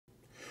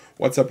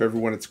What's up,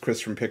 everyone? It's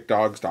Chris from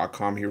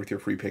Pickdawgz.com here with your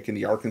free pick in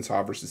the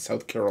Arkansas versus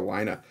South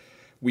Carolina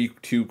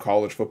Week 2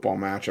 college football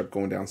matchup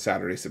going down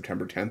Saturday,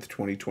 September 10th,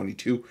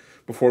 2022.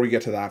 Before we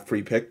get to that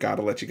free pick,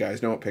 gotta let you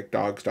guys know at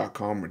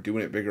Pickdawgz.com we're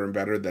doing it bigger and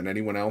better than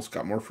anyone else.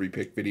 Got more free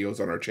pick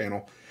videos on our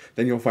channel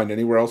than you'll find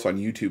anywhere else on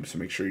YouTube, so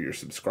make sure you're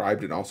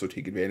subscribed and also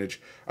take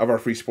advantage of our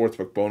free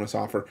Sportsbook bonus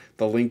offer.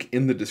 The link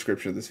in the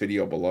description of this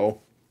video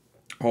below.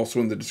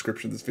 Also in the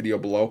description of this video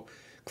below,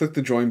 click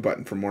the join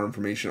button for more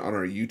information on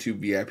our YouTube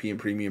VIP and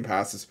premium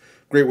passes.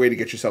 Great way to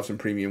get yourself some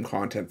premium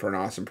content for an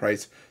awesome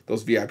price.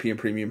 Those VIP and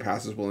premium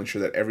passes will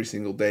ensure that every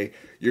single day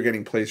you're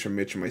getting plays from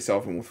Mitch and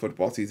myself, and with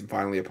football season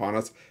finally upon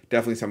us,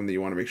 definitely something that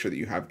you want to make sure that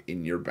you have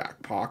in your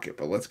back pocket.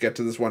 But let's get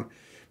to this one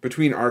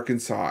between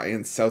Arkansas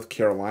and South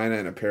Carolina,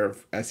 and a pair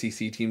of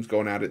SEC teams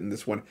going at it in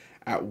this one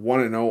at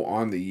 1-0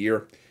 on the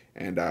year.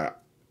 And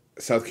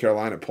South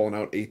Carolina pulling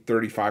out a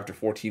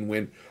 35-14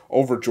 win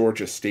over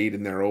Georgia State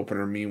in their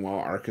opener. Meanwhile,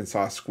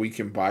 Arkansas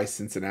squeaking by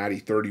Cincinnati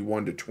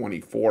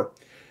 31-24.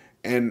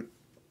 And,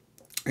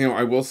 you know,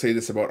 I will say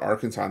this about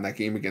Arkansas in that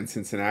game against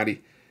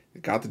Cincinnati.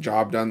 It got the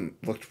job done,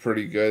 looked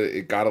pretty good.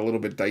 It got a little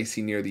bit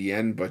dicey near the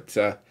end, but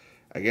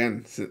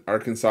again,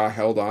 Arkansas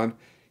held on,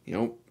 you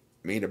know,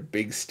 made a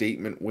big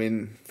statement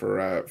win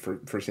for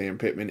Sam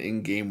Pittman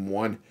in game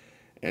 1.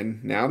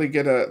 And now they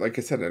get like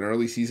I said, an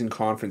early season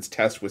conference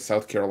test with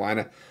South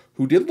Carolina,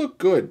 who did look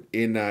good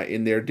in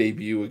their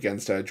debut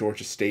against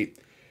Georgia State.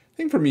 The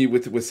thing for me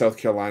with South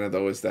Carolina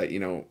though is that, you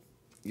know,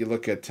 you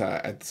look at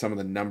some of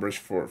the numbers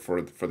for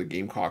the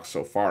Gamecocks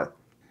so far,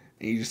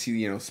 and you just see,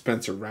 you know,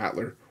 Spencer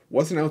Rattler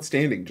wasn't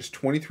outstanding, just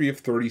 23 of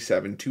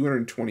 37,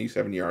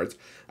 227 yards,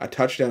 a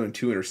touchdown and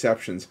 2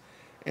 interceptions,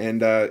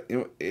 and you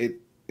know, it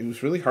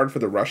was really hard for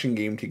the rushing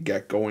game to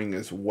get going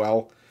as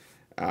well.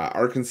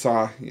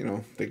 Arkansas, you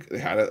know, they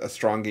had a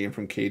strong game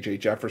from KJ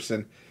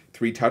Jefferson,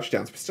 3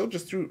 touchdowns, but still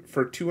just threw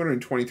for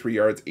 223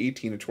 yards,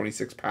 18 of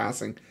 26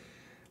 passing.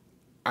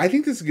 I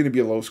think this is going to be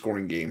a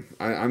low-scoring game.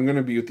 I'm going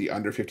to be with the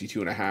under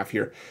 52.5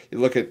 here. You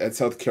look at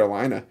South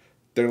Carolina,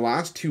 their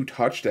last 2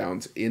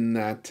 touchdowns in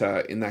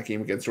that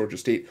game against Georgia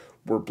State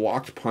were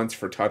blocked punts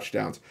for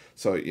touchdowns.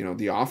 So, you know,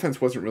 the offense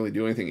wasn't really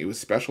doing anything. It was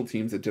special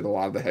teams that did a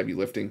lot of the heavy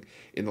lifting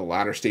in the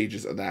latter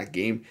stages of that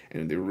game,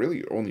 and they were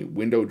really only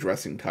window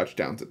dressing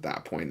touchdowns at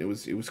that point. It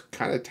was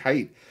kind of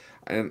tight.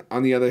 And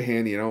on the other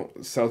hand, you know,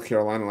 South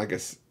Carolina,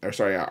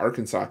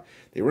 Arkansas,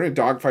 they were in a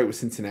dogfight with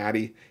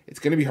Cincinnati. It's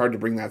going to be hard to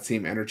bring that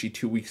same energy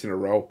 2 weeks in a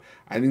row.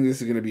 I think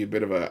this is going to be a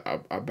bit of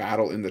a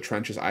battle in the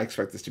trenches. I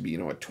expect this to be, you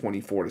know, a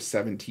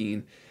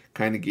 24-17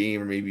 kind of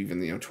game, or maybe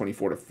even, you know,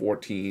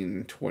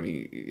 24-14,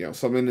 20, you know,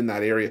 something in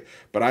that area.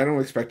 But I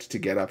don't expect it to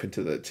get up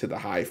into the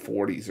high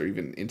 40s or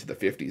even into the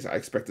 50s. I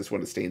expect this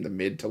one to stay in the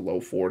mid to low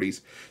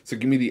 40s. So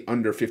give me the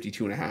under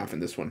 52.5 in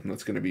this one.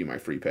 That's going to be my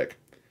free pick.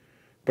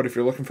 But if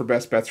you're looking for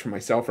best bets for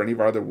myself or any of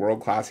our other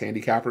world-class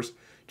handicappers,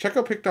 check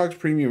out Pickdawgz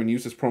Premium and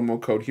use this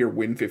promo code here,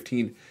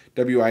 WIN15,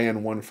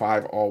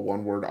 WIN15, all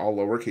one word, all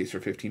lowercase, for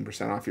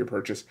 15% off your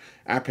purchase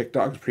at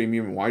Pickdawgz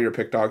Premium. And while you're at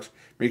Pickdawgz,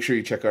 make sure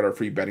you check out our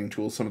free betting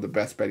tools, some of the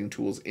best betting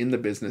tools in the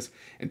business,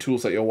 and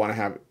tools that you'll want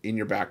to have in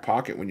your back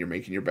pocket when you're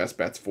making your best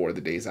bets for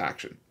the day's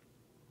action.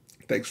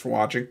 Thanks for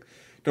watching.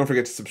 Don't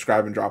forget to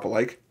subscribe and drop a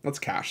like. Let's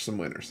cash some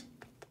winners.